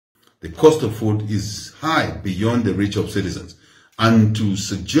The cost of food is high beyond the reach of citizens. And to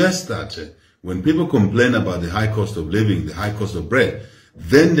suggest that when people complain about the high cost of living, the high cost of bread,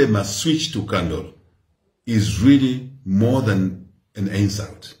 then they must switch to candle is really more than an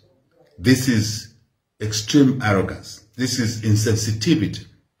insult. This is extreme arrogance. This is insensitivity.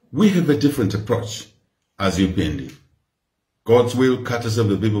 We have a different approach as UPND. God's will, courtesy of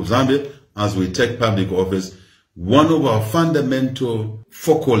the people of Zambia, as we take public office, one of our fundamental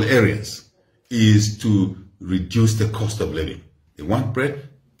focal areas is to reduce the cost of living. They want bread,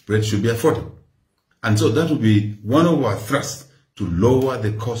 bread should be affordable. And so that will be one of our thrusts, to lower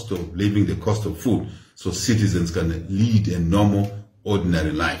the cost of living, the cost of food, so citizens can lead a normal,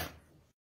 ordinary life.